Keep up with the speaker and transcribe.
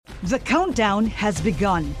The countdown has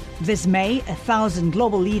begun. This May, 1,000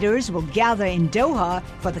 global leaders will gather in Doha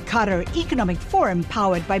for the Qatar Economic Forum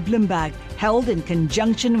powered by Bloomberg, held in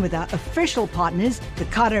conjunction with our official partners, the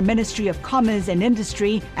Qatar Ministry of Commerce and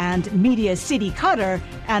Industry and Media City Qatar,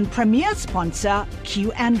 and premier sponsor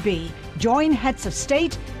Q&B. Join heads of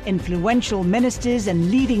state, influential ministers,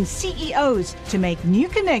 and leading CEOs to make new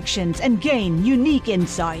connections and gain unique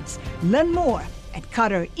insights. Learn more at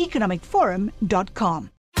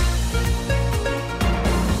QatarEconomicForum.com.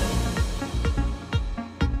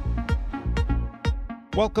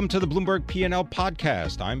 Welcome to the Bloomberg P&L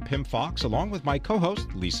podcast. I'm Pim Fox, along with my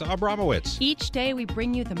co-host, Lisa Abramowitz. Each day, we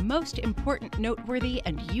bring you the most important, noteworthy,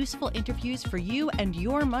 and useful interviews for you and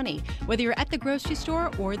your money, whether you're at the grocery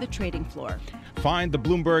store or the trading floor. Find the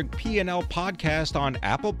Bloomberg P&L podcast on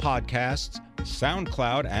Apple Podcasts,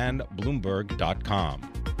 SoundCloud, and Bloomberg.com.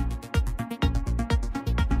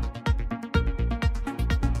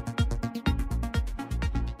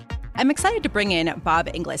 I'm excited to bring in Bob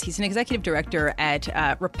Inglis. He's an executive director at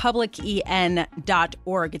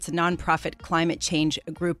republicen.org. It's a nonprofit climate change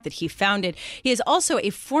group that he founded. He is also a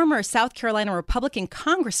former South Carolina Republican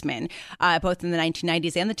congressman, both in the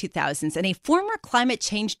 1990s and the 2000s, and a former climate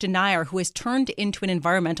change denier who has turned into an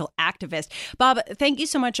environmental activist. Bob, thank you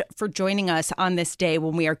so much for joining us on this day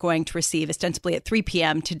when we are going to receive, ostensibly at 3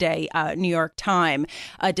 p.m. today, New York time,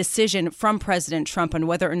 a decision from President Trump on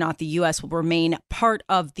whether or not the U.S. will remain part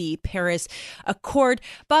of the Paris Accord.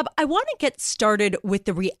 Bob, I want to get started with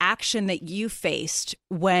the reaction that you faced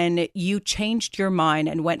when you changed your mind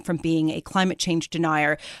and went from being a climate change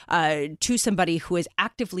denier to somebody who is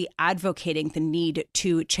actively advocating the need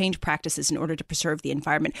to change practices in order to preserve the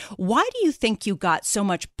environment. Why do you think you got so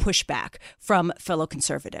much pushback from fellow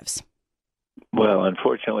conservatives? Well,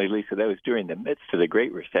 unfortunately, Lisa, that was during the midst of the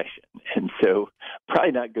Great Recession, and so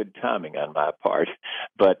probably not good timing on my part.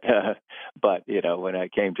 But you know, when I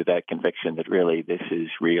came to that conviction that really this is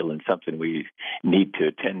real and something we need to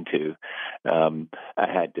attend to, I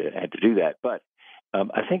had to do that. But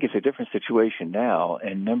I think it's a different situation now,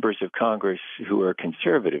 and members of Congress who are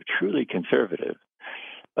conservative, truly conservative,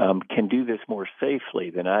 can do this more safely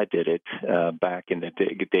than I did it back in the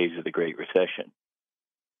days of the Great Recession.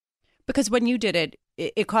 Because when you did it,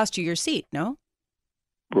 it cost you your seat, no?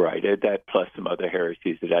 Right, that plus some other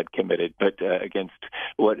heresies that I'd committed, but against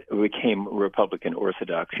what became Republican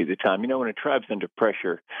orthodoxy at the time. You know, when a tribe's under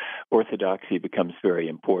pressure, orthodoxy becomes very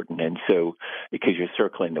important. And so, because you're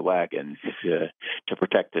circling the wagons to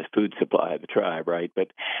protect the food supply of the tribe, right? But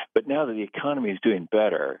now that the economy is doing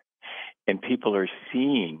better, and people are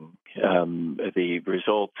seeing the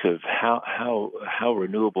results of how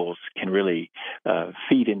renewables can really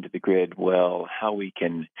feed into the grid well, how we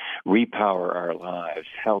can repower our lives,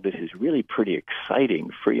 how this is really pretty exciting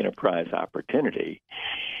free enterprise opportunity,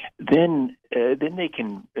 then they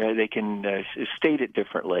can state it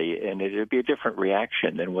differently, and it'll be a different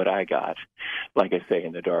reaction than what I got, like I say,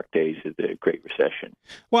 in the dark days of the Great Recession.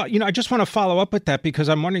 Well, you know, I just want to follow up with that because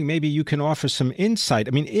I'm wondering maybe you can offer some insight.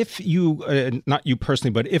 I mean, if you, not you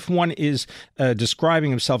personally, but if one is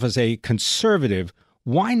describing himself as a conservative,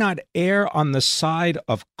 why not err on the side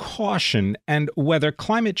of caution? And whether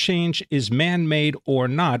climate change is man-made or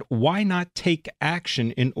not, why not take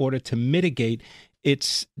action in order to mitigate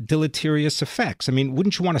its deleterious effects? I mean,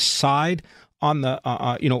 wouldn't you want to side on the,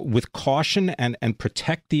 with caution and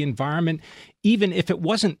protect the environment, even if it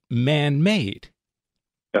wasn't man-made?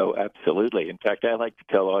 Oh, absolutely. In fact, I like to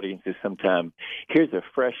tell audiences sometimes, here's a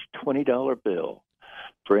fresh $20 bill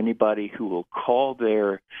for anybody who will call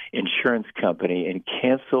their insurance company and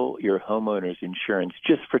cancel your homeowner's insurance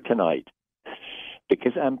just for tonight.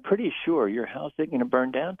 Because I'm pretty sure your house isn't going to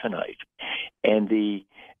burn down tonight. And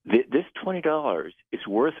this $20 is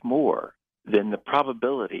worth more than the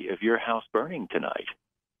probability of your house burning tonight.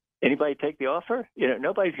 Anybody take the offer? You know,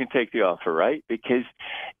 nobody's going to take the offer, right? Because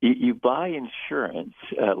you buy insurance,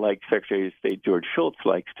 like Secretary of State George Shultz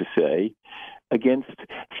likes to say, against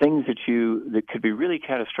things that could be really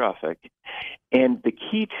catastrophic. And the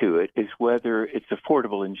key to it is whether it's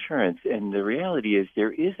affordable insurance. And the reality is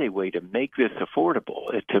there is a way to make this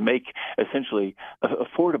affordable, to make essentially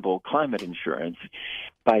affordable climate insurance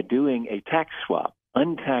by doing a tax swap,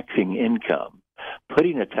 untaxing income,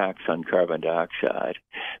 putting a tax on carbon dioxide,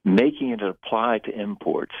 making it apply to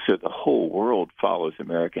imports so the whole world follows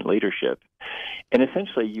American leadership. And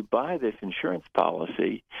essentially you buy this insurance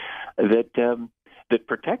policy that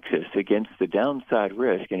protects us against the downside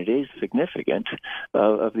risk, and it is significant,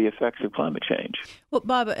 of the effects of climate change. Well,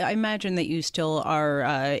 Bob, I imagine that you still are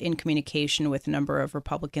in communication with a number of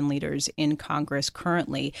Republican leaders in Congress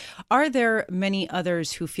currently. Are there many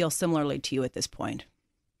others who feel similarly to you at this point?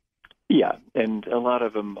 Yeah, and a lot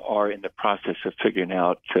of them are in the process of figuring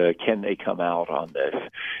out can they come out on this,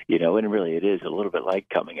 and really it is a little bit like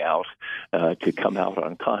coming out to come out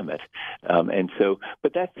on climate, and so,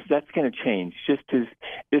 but that's going to change. Just as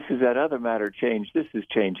this is that other matter changed, this is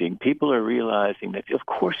changing. People are realizing that of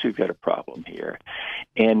course we've got a problem here,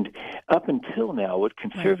 and up until now, what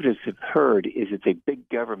conservatives have heard is it's a big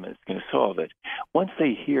government that's going to solve it. Once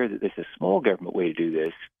they hear that there's a small government way to do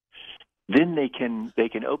this, then they can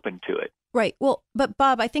open to it. Right. Well, but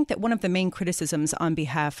Bob, I think that one of the main criticisms on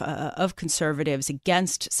behalf of conservatives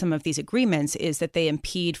against some of these agreements is that they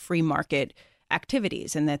impede free market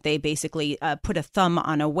activities and that they basically put a thumb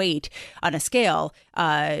on a weight, on a scale,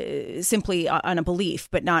 simply on a belief,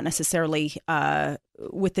 but not necessarily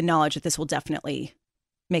with the knowledge that this will definitely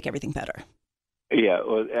make everything better. Yeah,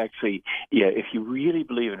 well, actually, if you really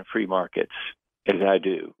believe in free markets, as I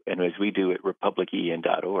do, and as we do at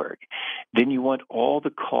republicen.org, then you want all the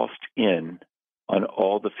cost in on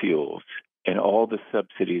all the fuels and all the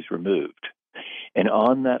subsidies removed. And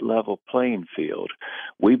on that level playing field,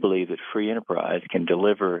 we believe that free enterprise can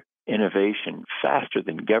deliver innovation faster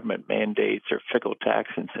than government mandates or fickle tax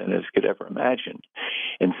incentives could ever imagine.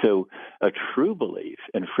 And so a true belief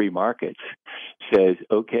in free markets says,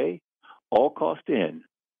 okay, all cost in,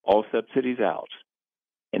 all subsidies out,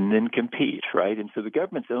 and then compete, right? And so the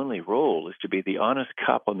government's only role is to be the honest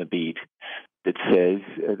cop on the beat that says,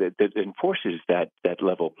 that enforces that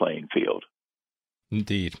level playing field.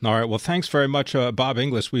 Indeed. All right. Well, thanks very much, Bob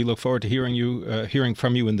Inglis. We look forward to hearing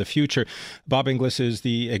from you in the future. Bob Inglis is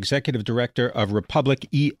the executive director of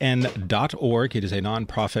republicen.org. It is a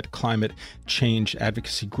nonprofit climate change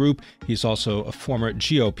advocacy group. He's also a former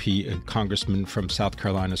GOP congressman from South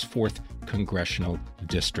Carolina's 4th Congressional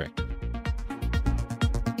District.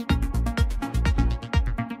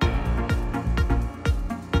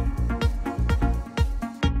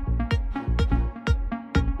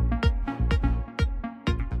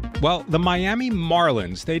 Well, the Miami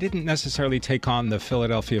Marlins, they didn't necessarily take on the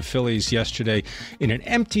Philadelphia Phillies yesterday in an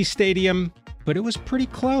empty stadium, but it was pretty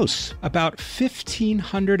close. About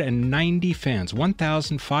 1,590 fans,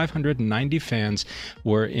 1,590 fans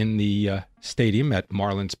were in the stadium at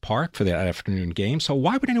Marlins Park for that afternoon game. So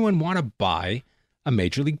why would anyone want to buy a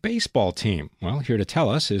Major League Baseball team? Well, here to tell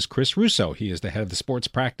us is Chris Russo. He is the head of the sports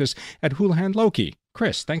practice at Houlihan Lokey.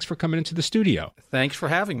 Chris, thanks for coming into the studio. Thanks for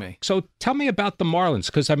having me. So tell me about the Marlins,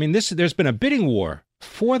 because, I mean, there's been a bidding war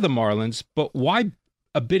for the Marlins, but why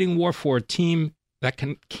a bidding war for a team that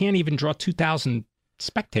can't even draw 2,000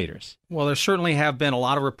 spectators? Well, there certainly have been a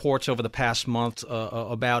lot of reports over the past month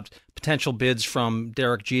about potential bids from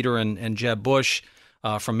Derek Jeter and Jeb Bush,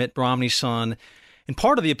 from Mitt Romney's son. And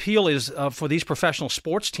part of the appeal is for these professional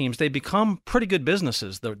sports teams, they become pretty good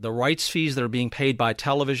businesses. The rights fees that are being paid by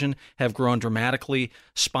television have grown dramatically.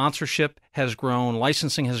 Sponsorship has grown.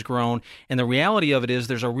 Licensing has grown. And the reality of it is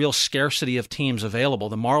there's a real scarcity of teams available.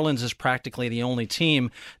 The Marlins is practically the only team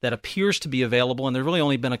that appears to be available. And there have really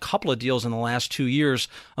only been a couple of deals in the last 2 years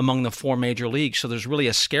among the 4 major leagues. So there's really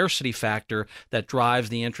a scarcity factor that drives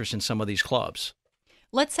the interest in some of these clubs.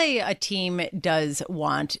 Let's say a team does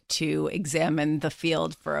want to examine the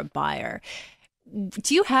field for a buyer.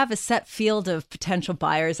 Do you have a set field of potential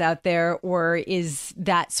buyers out there, or is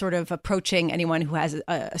that sort of approaching anyone who has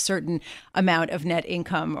a certain amount of net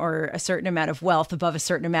income or a certain amount of wealth above a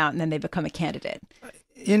certain amount, and then they become a candidate?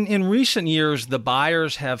 In recent years, the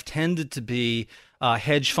buyers have tended to be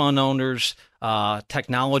hedge fund owners,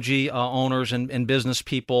 technology owners and business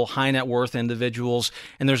people, high net worth individuals.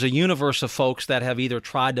 And there's a universe of folks that have either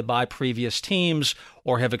tried to buy previous teams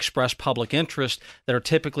or have expressed public interest that are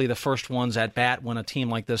typically the first ones at bat when a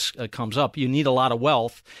team like this comes up. You need a lot of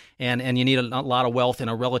wealth, and you need a lot of wealth in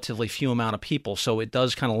a relatively few amount of people. So it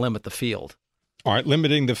does kind of limit the field. All right,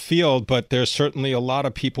 limiting the field, but there's certainly a lot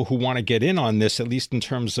of people who want to get in on this, at least in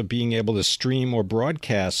terms of being able to stream or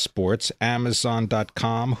broadcast sports.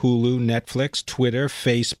 Amazon.com, Hulu, Netflix, Twitter,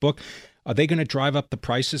 Facebook. Are they going to drive up the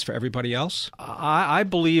prices for everybody else? I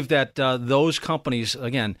believe that those companies,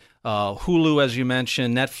 again, Hulu, as you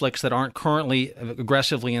mentioned, Netflix, that aren't currently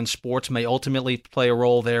aggressively in sports may ultimately play a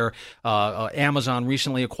role there. Amazon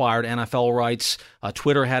recently acquired NFL rights.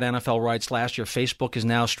 Twitter had NFL rights last year. Facebook is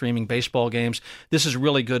now streaming baseball games. This is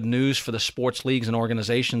really good news for the sports leagues and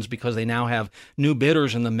organizations because they now have new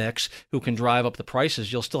bidders in the mix who can drive up the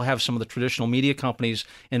prices. You'll still have some of the traditional media companies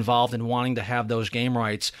involved in wanting to have those game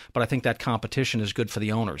rights, but I think that competition is good for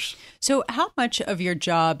the owners. So how much of your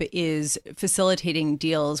job is facilitating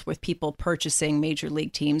deals with people purchasing major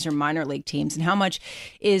league teams or minor league teams, and how much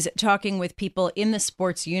is talking with people in the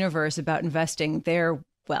sports universe about investing their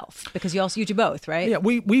wealth? Because you do both, right? Yeah,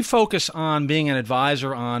 we focus on being an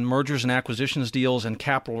advisor on mergers and acquisitions deals and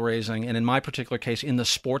capital raising, and in my particular case, in the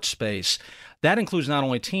sports space. That includes not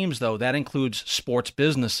only teams, though, that includes sports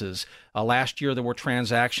businesses. Last year, there were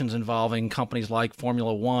transactions involving companies like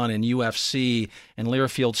Formula One and UFC and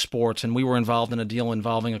Learfield Sports, and we were involved in a deal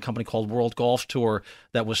involving a company called World Golf Tour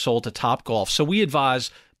that was sold to Topgolf. So we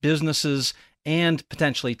advise businesses and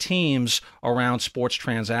potentially teams around sports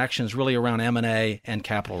transactions, really around M&A and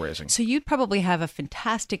capital raising. So you'd probably have a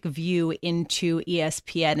fantastic view into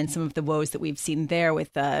ESPN and some of the woes that we've seen there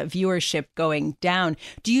with viewership going down.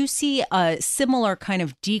 Do you see a similar kind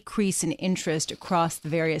of decrease in interest across the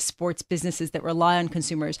various sports businesses that rely on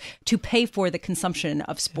consumers to pay for the consumption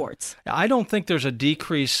of sports? I don't think there's a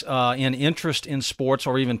decrease in interest in sports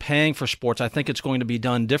or even paying for sports. I think it's going to be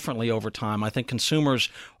done differently over time. I think consumers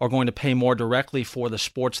are going to pay more directly for the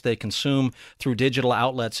sports they consume through digital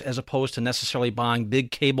outlets as opposed to necessarily buying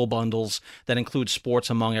big cable bundles that include sports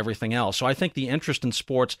among everything else. So I think the interest in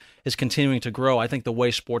sports is continuing to grow. I think the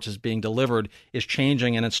way sports is being delivered is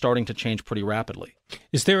changing, and it's starting to change pretty rapidly.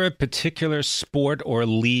 Is there a particular sport or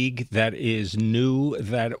league that is new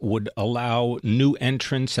that would allow new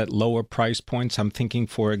entrants at lower price points? I'm thinking,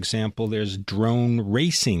 for example, there's drone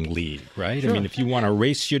racing league, right? Sure. I mean, if you want to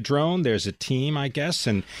race your drone, there's a team, I guess,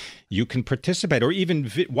 and you can participate, or even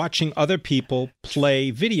watching other people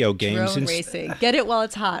play video games. Drone racing. Get it while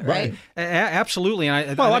it's hot, right? Absolutely.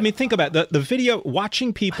 I mean, think about it.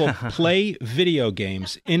 Watching people play video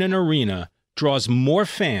games in an arena draws more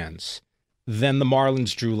fans than the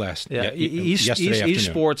Marlins drew yesterday afternoon.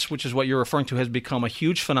 Esports, which is what you're referring to, has become a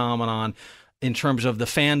huge phenomenon in terms of the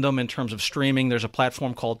fandom, in terms of streaming. There's a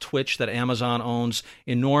platform called Twitch that Amazon owns,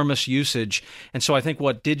 enormous usage. And so I think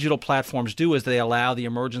what digital platforms do is they allow the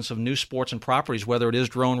emergence of new sports and properties, whether it is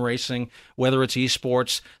drone racing, whether it's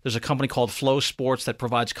esports. There's a company called Flow Sports that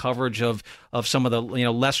provides coverage of some of the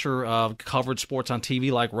lesser covered sports on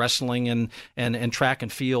TV like wrestling and track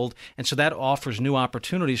and field. And so that offers new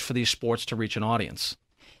opportunities for these sports to reach an audience.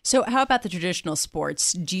 So how about the traditional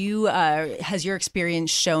sports? Has your experience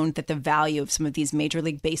shown that the value of some of these Major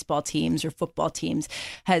League Baseball teams or football teams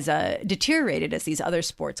has deteriorated as these other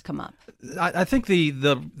sports come up? I think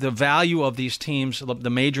the value of these teams, the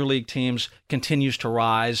Major League teams, continues to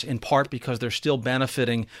rise, in part because they're still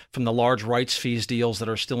benefiting from the large rights fees deals that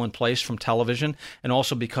are still in place from television, and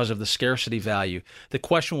also because of the scarcity value. The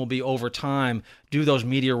question will be, over time, do those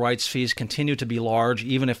media rights fees continue to be large,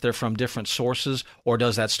 even if they're from different sources, or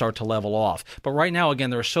does that start to level off? But right now, again,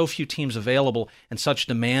 there are so few teams available and such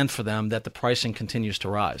demand for them that the pricing continues to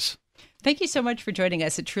rise. Thank you so much for joining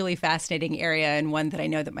us. A truly fascinating area, and one that I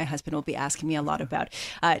know that my husband will be asking me a lot about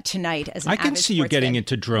tonight. As an I can see you getting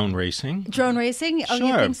into drone racing. Drone racing? Oh, sure.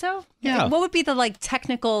 You think so? Yeah. What would be the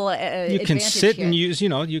technical you can sit here? And use,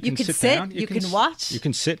 you can sit down. You can watch. You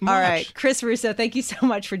can sit and watch. All right. Chris Russo, thank you so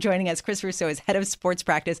much for joining us. Chris Russo is head of sports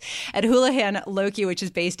practice at Houlihan Lokey, which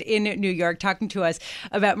is based in New York, talking to us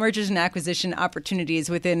about mergers and acquisition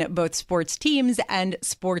opportunities within both sports teams and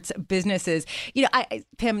sports businesses.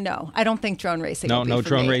 Pam, no, I don't think drone racing. No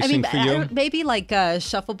drone racing for you. Maybe like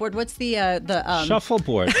shuffleboard. What's the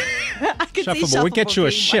shuffleboard? I could see shuffleboard. We get you a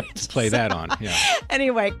being ship to play that on. Yeah.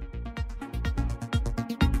 Anyway.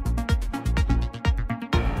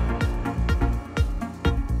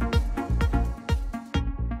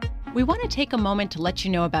 We want to take a moment to let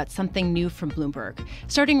you know about something new from Bloomberg.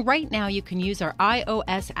 Starting right now, you can use our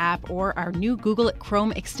iOS app or our new Google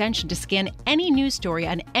Chrome extension to scan any news story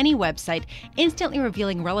on any website, instantly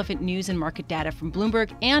revealing relevant news and market data from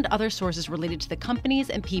Bloomberg and other sources related to the companies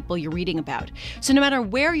and people you're reading about. So no matter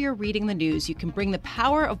where you're reading the news, you can bring the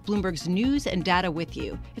power of Bloomberg's news and data with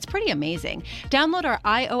you. It's pretty amazing. Download our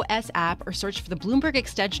iOS app or search for the Bloomberg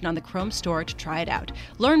extension on the Chrome store to try it out.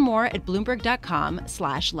 Learn more at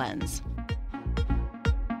Bloomberg.com/lens.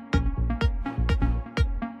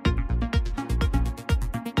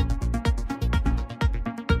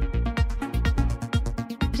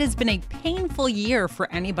 It has been a painful year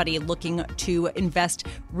for anybody looking to invest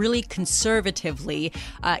really conservatively,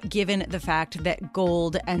 given the fact that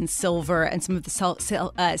gold and silver and some of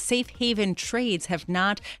the safe haven trades have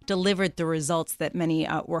not delivered the results that many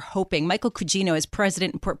were hoping. Michael Cugino is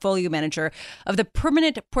president and portfolio manager of the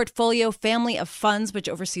Permanent Portfolio family of funds, which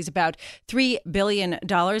oversees about $3 billion,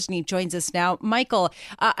 and he joins us now. Michael,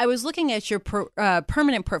 I was looking at your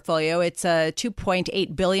permanent portfolio. It's a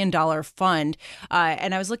 $2.8 billion fund,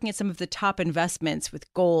 and I was looking at some of the top investments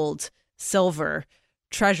with gold, silver,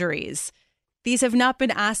 treasuries. These have not been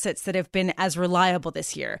assets that have been as reliable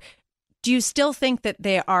this year. Do you still think that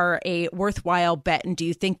they are a worthwhile bet? And do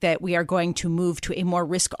you think that we are going to move to a more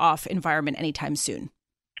risk-off environment anytime soon?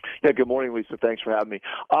 Yeah, good morning, Lisa. Thanks for having me.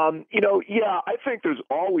 I think there's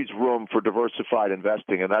always room for diversified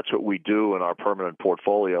investing, and that's what we do in our permanent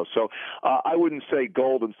portfolio. So I wouldn't say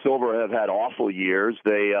gold and silver have had awful years.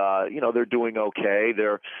 They're doing okay.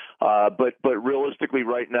 But realistically,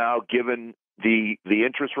 right now, given the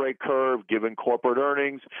interest rate curve, given corporate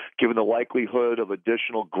earnings, given the likelihood of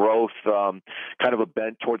additional growth, kind of a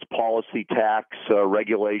bent towards policy, tax,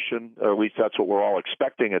 regulation, or at least that's what we're all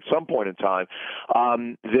expecting at some point in time,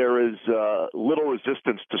 there is little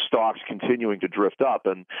resistance to stocks continuing to drift up,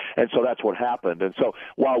 and so that's what happened. And so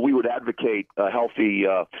while we would advocate a healthy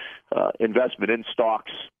investment in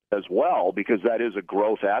stocks as well, because that is a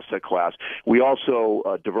growth asset class, we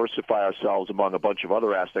also diversify ourselves among a bunch of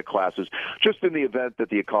other asset classes, just in the event that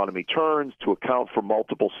the economy turns, to account for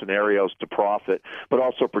multiple scenarios to profit, but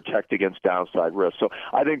also protect against downside risk. So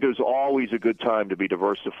I think there's always a good time to be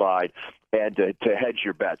diversified and to hedge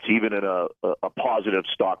your bets, even in a positive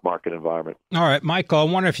stock market environment. All right, Michael, I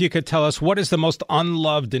wonder if you could tell us, what is the most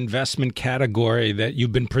unloved investment category that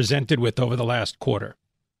you've been presented with over the last quarter?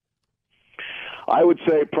 I would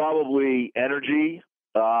say probably energy,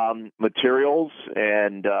 materials,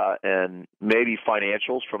 and maybe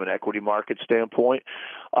financials from an equity market standpoint.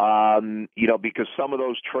 Because some of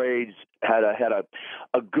those trades had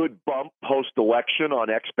a good bump post-election on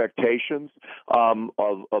expectations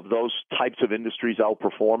of those types of industries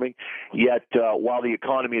outperforming. Yet, while the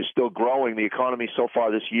economy is still growing, the economy so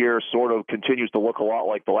far this year sort of continues to look a lot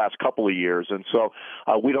like the last couple of years. And so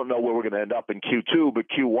we don't know where we're going to end up in Q2, but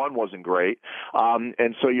Q1 wasn't great.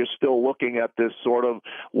 And so you're still looking at this sort of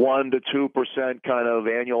 1 to 2% kind of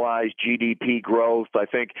annualized GDP growth. I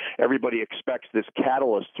think everybody expects this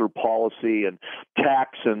catalyst through policy and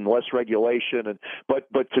tax and less regulation,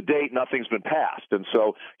 but to date nothing's been passed, and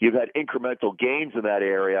so you've had incremental gains in that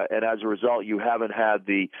area, and as a result you haven't had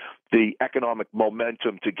the economic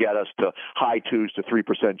momentum to get us to high 2s to 3%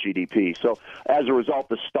 GDP. So as a result,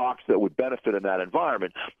 the stocks that would benefit in that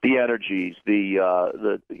environment, the energies,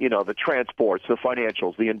 the transports, the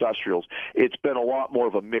financials, the industrials, it's been a lot more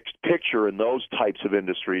of a mixed picture in those types of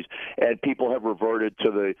industries, and people have reverted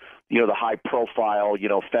to the high profile,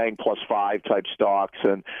 FANG plus 5 type stocks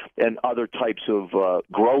and other types of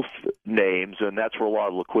growth names, and that's where a lot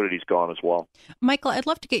of liquidity's gone as well. Michael, I'd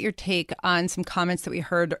love to get your take on some comments that we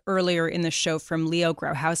heard earlier in the show from Leo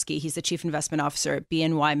Grauhowski. He's the Chief Investment Officer at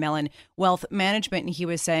BNY Mellon Wealth Management, and he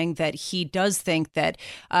was saying that he does think that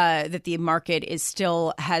that the market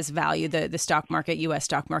still has value, the stock market, U.S.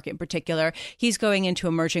 stock market in particular. He's going into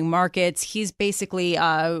emerging markets. He's basically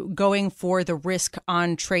going for the risk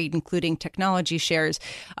on trade, including technology shares,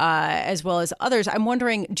 as well as others. I'm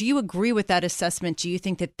wondering, do you agree with that assessment? Do you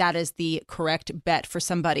think that that is the correct bet for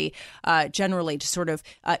somebody generally to sort of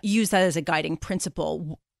use that as a guiding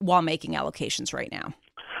principle while making allocations right now?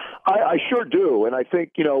 I sure do, and I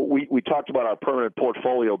think we talked about our permanent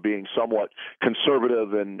portfolio being somewhat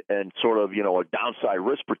conservative and sort of a downside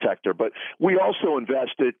risk protector, but we also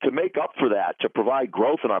invested to make up for that, to provide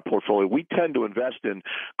growth in our portfolio. We tend to invest in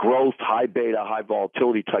growth, high beta, high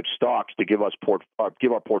volatility type stocks to give our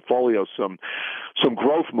portfolio some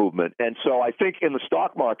growth movement. And so I think in the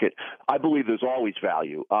stock market, I believe there's always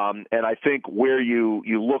value, and I think where you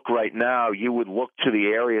look right now, you would look to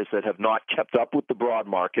the areas that have not kept up with the broad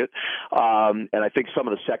market. And I think some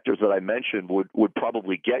of the sectors that I mentioned would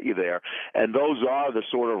probably get you there. And those are the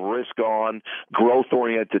sort of risk-on,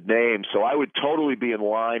 growth-oriented names. So I would totally be in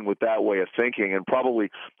line with that way of thinking, and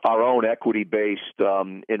probably our own equity-based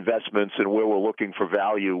investments and where we're looking for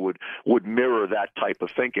value would mirror that type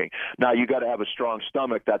of thinking. Now, you got to have a strong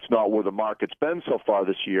stomach. That's not where the market's been so far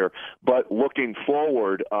this year. But looking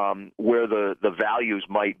forward, where the values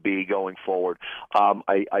might be going forward,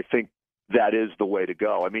 I think that is the way to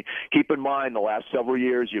go. I mean, keep in mind the last several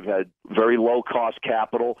years you've had very low-cost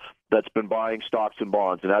capital that's been buying stocks and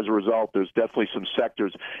bonds. And as a result, there's definitely some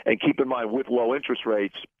sectors. And keep in mind, with low interest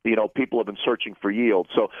rates, people have been searching for yield.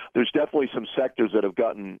 So there's definitely some sectors that have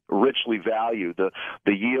gotten richly valued.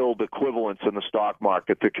 The yield equivalents in the stock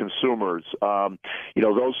market, the consumers,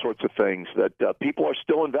 those sorts of things that people are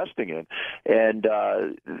still investing in. And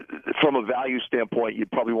from a value standpoint,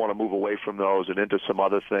 you'd probably want to move away from those and into some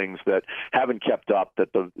other things that haven't kept up,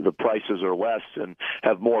 that the prices are less and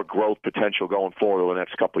have more growth potential going forward over the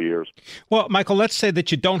next couple of years. Well, Michael, let's say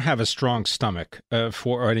that you don't have a strong stomach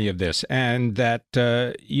for any of this, and that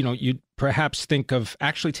you perhaps think of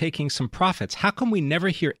actually taking some profits. How come we never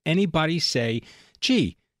hear anybody say,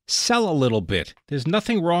 "Gee, sell a little bit"? There's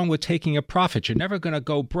nothing wrong with taking a profit. You're never going to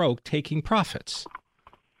go broke taking profits.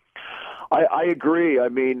 I agree. I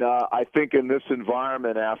mean, I think in this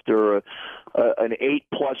environment, after an 8+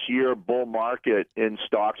 year bull market in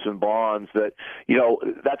stocks and bonds, that,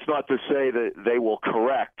 that's not to say that they will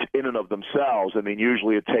correct in and of themselves. I mean,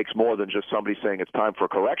 usually it takes more than just somebody saying it's time for a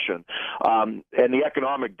correction. And the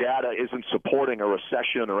economic data isn't supporting a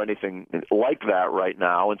recession or anything like that right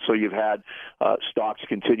now. And so you've had stocks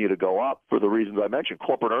continue to go up for the reasons I mentioned.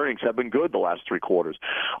 Corporate earnings have been good the last 3 quarters.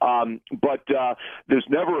 But there's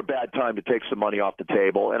never a bad time to take some money off the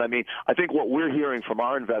table. And I mean, I think what we're hearing from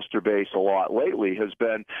our investor base a lot lately has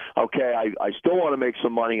been, okay, I still want to make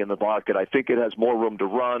some money in the market. I think it has more room to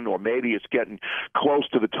run, or maybe it's getting close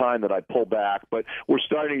to the time that I pull back. But we're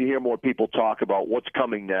starting to hear more people talk about what's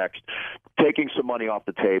coming next, taking some money off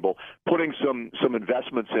the table, putting some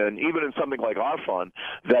investments in, even in something like our fund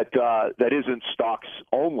that isn't stocks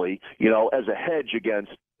only, as a hedge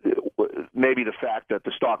against maybe the fact that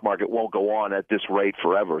the stock market won't go on at this rate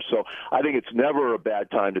forever. So I think it's never a bad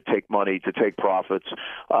time to take money, to take profits.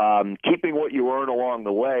 Keeping what you earn along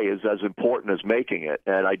the way is as important as making it.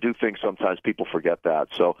 And I do think sometimes people forget that.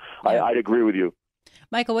 So I'd agree with you.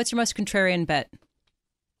 Michael, what's your most contrarian bet?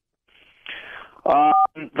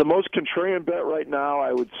 The most contrarian bet right now,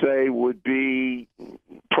 I would say, would be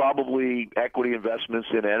probably equity investments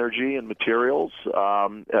in energy and materials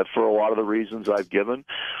for a lot of the reasons I've given,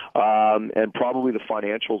 and probably the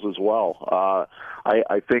financials as well.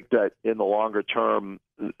 I think that in the longer term,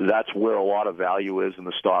 that's where a lot of value is in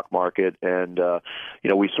the stock market, and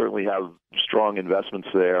we certainly have strong investments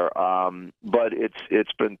there. But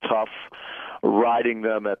it's been tough riding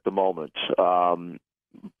them at the moment.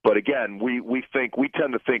 But again, we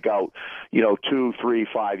tend to think out, 2, 3,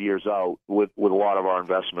 5 years out with a lot of our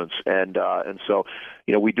investments, and so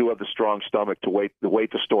we do have the strong stomach to wait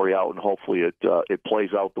the story out, and hopefully it plays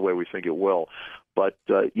out the way we think it will. But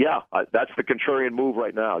that's the contrarian move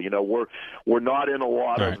right now. We're not in a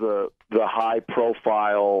lot of the high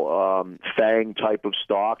profile FANG type of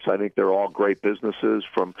stocks. I think they're all great businesses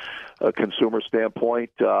from a consumer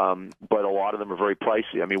standpoint, but a lot of them are very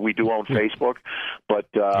pricey. I mean, we do own Facebook, but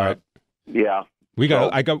yeah. We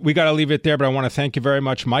got to leave it there, but I want to thank you very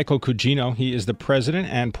much, Michael Cugino. He is the president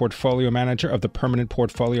and portfolio manager of the Permanent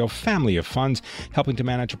Portfolio family of funds, helping to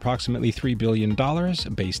manage approximately $3 billion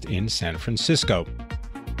based in San Francisco.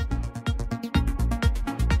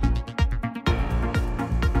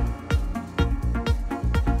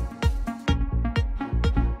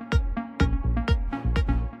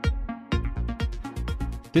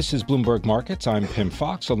 This is Bloomberg Markets. I'm Pim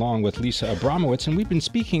Fox, along with Lisa Abramowitz, and we've been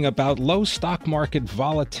speaking about low stock market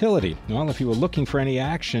volatility. Well, if you were looking for any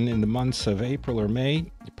action in the months of April or May,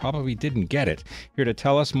 you probably didn't get it. Here to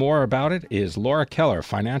tell us more about it is Laura Keller,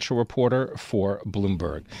 financial reporter for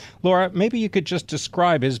Bloomberg. Laura, maybe you could just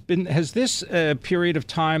describe, has this period of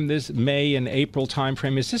time, this May and April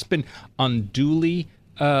timeframe, has this been unduly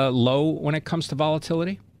low when it comes to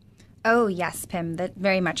volatility? Oh, yes, Pim, that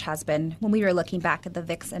very much has been. When we were looking back at the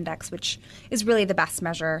VIX index, which is really the best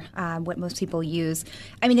measure, what most people use,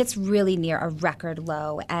 I mean, it's really near a record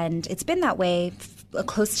low. And it's been that way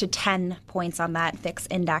close to 10 points on that VIX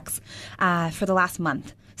index for the last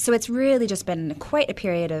month. So it's really just been quite a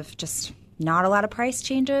period of just not a lot of price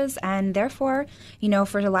changes. And therefore,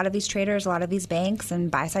 for a lot of these traders, a lot of these banks and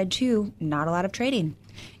buy side too, not a lot of trading.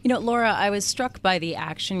 Laura, I was struck by the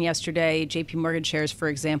action yesterday. JP Morgan shares, for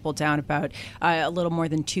example, down about a little more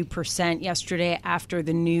than 2% yesterday after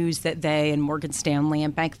the news that they and Morgan Stanley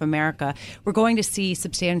and Bank of America were going to see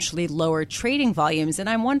substantially lower trading volumes. And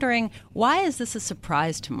I'm wondering, why is this a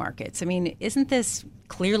surprise to markets? I mean, isn't this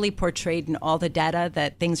clearly portrayed in all the data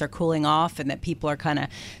that things are cooling off and that people are kind of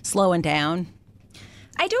slowing down?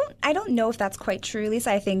 I don't know if that's quite true,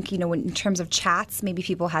 Lisa. I think, in terms of chats, maybe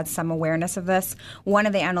people had some awareness of this. One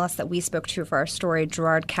of the analysts that we spoke to for our story,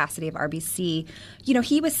 Gerard Cassidy of RBC,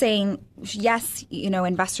 he was saying, yes,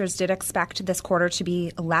 investors did expect this quarter to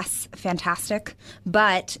be less fantastic,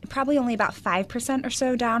 but probably only about 5% or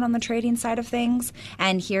so down on the trading side of things.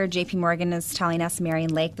 And here JP Morgan is telling us,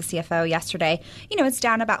 Marion Lake, the CFO, yesterday, it's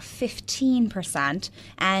down about 15%.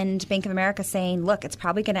 And Bank of America saying, look, it's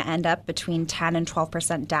probably going to end up between 10 and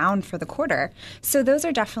 12% down for the quarter. So those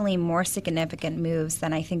are definitely more significant moves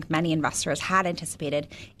than I think many investors had anticipated,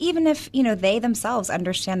 even if, they themselves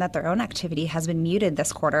understand that their own activity has been muted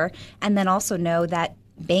this quarter, and then also know that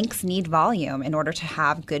banks need volume in order to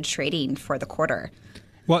have good trading for the quarter.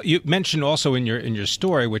 Well, you mentioned also in your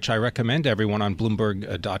story, which I recommend everyone on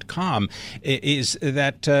Bloomberg.com, is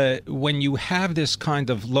that when you have this kind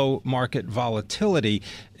of low market volatility,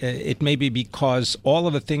 it may be because all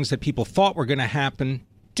of the things that people thought were going to happen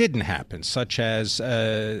didn't happen, such as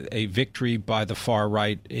a victory by the far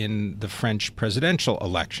right in the French presidential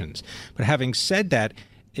elections. But having said that,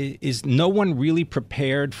 is no one really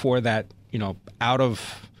prepared for that, out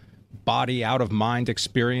of body, out of mind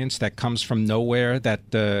experience that comes from nowhere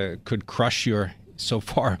that could crush your so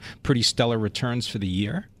far pretty stellar returns for the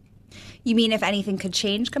year? You mean if anything could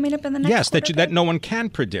change coming up in the next quarter? Yes, that no one can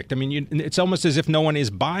predict. I mean, it's almost as if no one is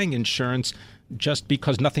buying insurance just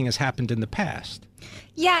because nothing has happened in the past.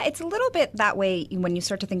 Yeah, it's a little bit that way when you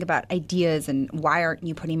start to think about ideas and why aren't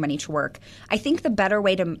you putting money to work. I think the better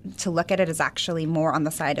way to look at it is actually more on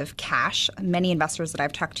the side of cash. Many investors that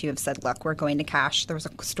I've talked to have said, look, we're going to cash. There was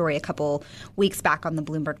a story a couple weeks back on the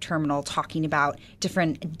Bloomberg terminal talking about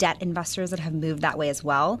different debt investors that have moved that way as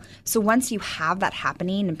well. So once you have that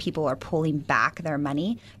happening and people are pulling back their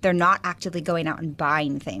money, they're not actively going out and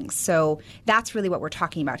buying things. So that's really what we're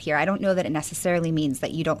talking about here. I don't know that it necessarily means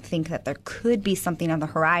that you don't think that there could be something on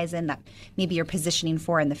the horizon that maybe you're positioning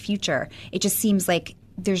for in the future. It just seems like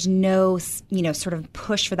there's no, sort of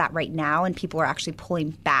push for that right now, and people are actually pulling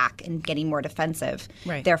back and getting more defensive,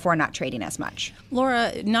 therefore not trading as much.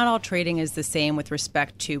 Laura, not all trading is the same with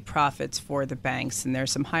respect to profits for the banks, and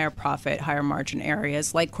there's some higher profit, higher margin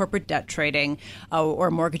areas like corporate debt trading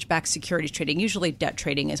or mortgage-backed securities trading. Usually debt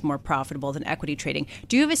trading is more profitable than equity trading.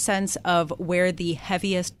 Do you have a sense of where the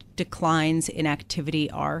heaviest declines in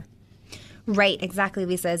activity are? Right, exactly,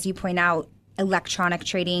 Lisa. As you point out, electronic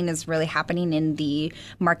trading is really happening in the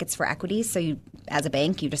markets for equities. So as a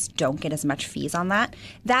bank, you just don't get as much fees on that.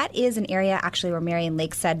 That is an area actually where Marion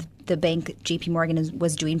Lake said the bank JP Morgan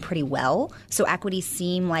was doing pretty well. So equities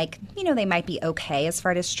seem like, they might be okay as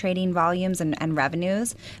far as trading volumes and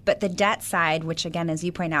revenues. But the debt side, which again, as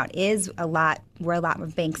you point out, is where a lot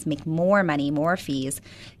of banks make more money, more fees.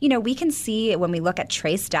 We can see when we look at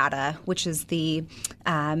Trace data, which is the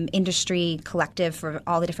industry collective for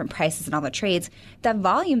all the different prices and all the trades, that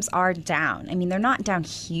volumes are down. I mean, they're not down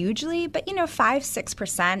hugely, but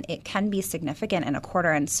 5-6%, it can be significant in a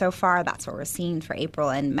quarter. And so far, that's what we're seeing for April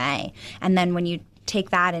and May. And then when you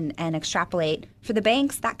take that and extrapolate for the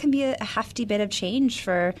banks, that can be a hefty bit of change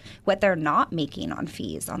for what they're not making on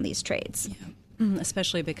fees on these trades. Yeah.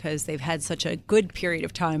 Especially because they've had such a good period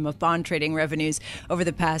of time of bond trading revenues over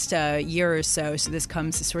the past year or so. So this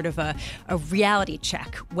comes as sort of a reality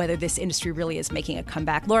check whether this industry really is making a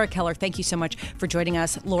comeback. Laura Keller, thank you so much for joining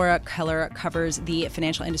us. Laura Keller covers the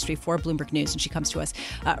financial industry for Bloomberg News, and she comes to us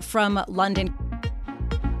from London.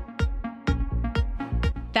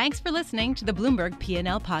 Thanks for listening to the Bloomberg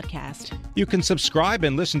P&L podcast. You can subscribe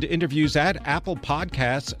and listen to interviews at Apple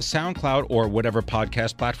Podcasts, SoundCloud, or whatever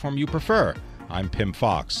podcast platform you prefer. I'm Pim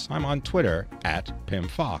Fox. I'm on Twitter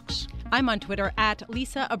 @PimFox. I'm on Twitter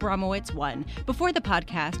 @LisaAbramowitz1. Before the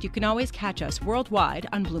podcast, you can always catch us worldwide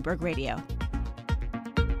on Bloomberg Radio.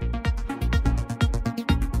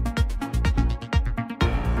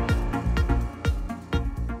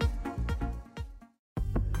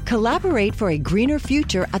 Collaborate for a greener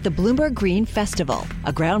future at the Bloomberg Green Festival,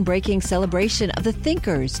 a groundbreaking celebration of the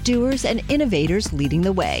thinkers, doers, and innovators leading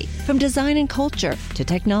the way. From design and culture to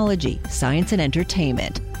technology, science, and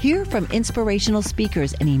entertainment. Hear from inspirational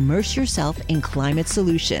speakers and immerse yourself in climate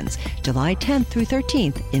solutions. July 10th through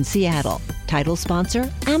 13th in Seattle. Title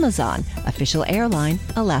sponsor, Amazon. Official airline,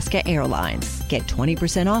 Alaska Airlines. Get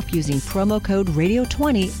 20% off using promo code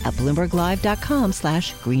radio20 at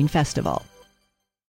BloombergLive.com/Green Festival.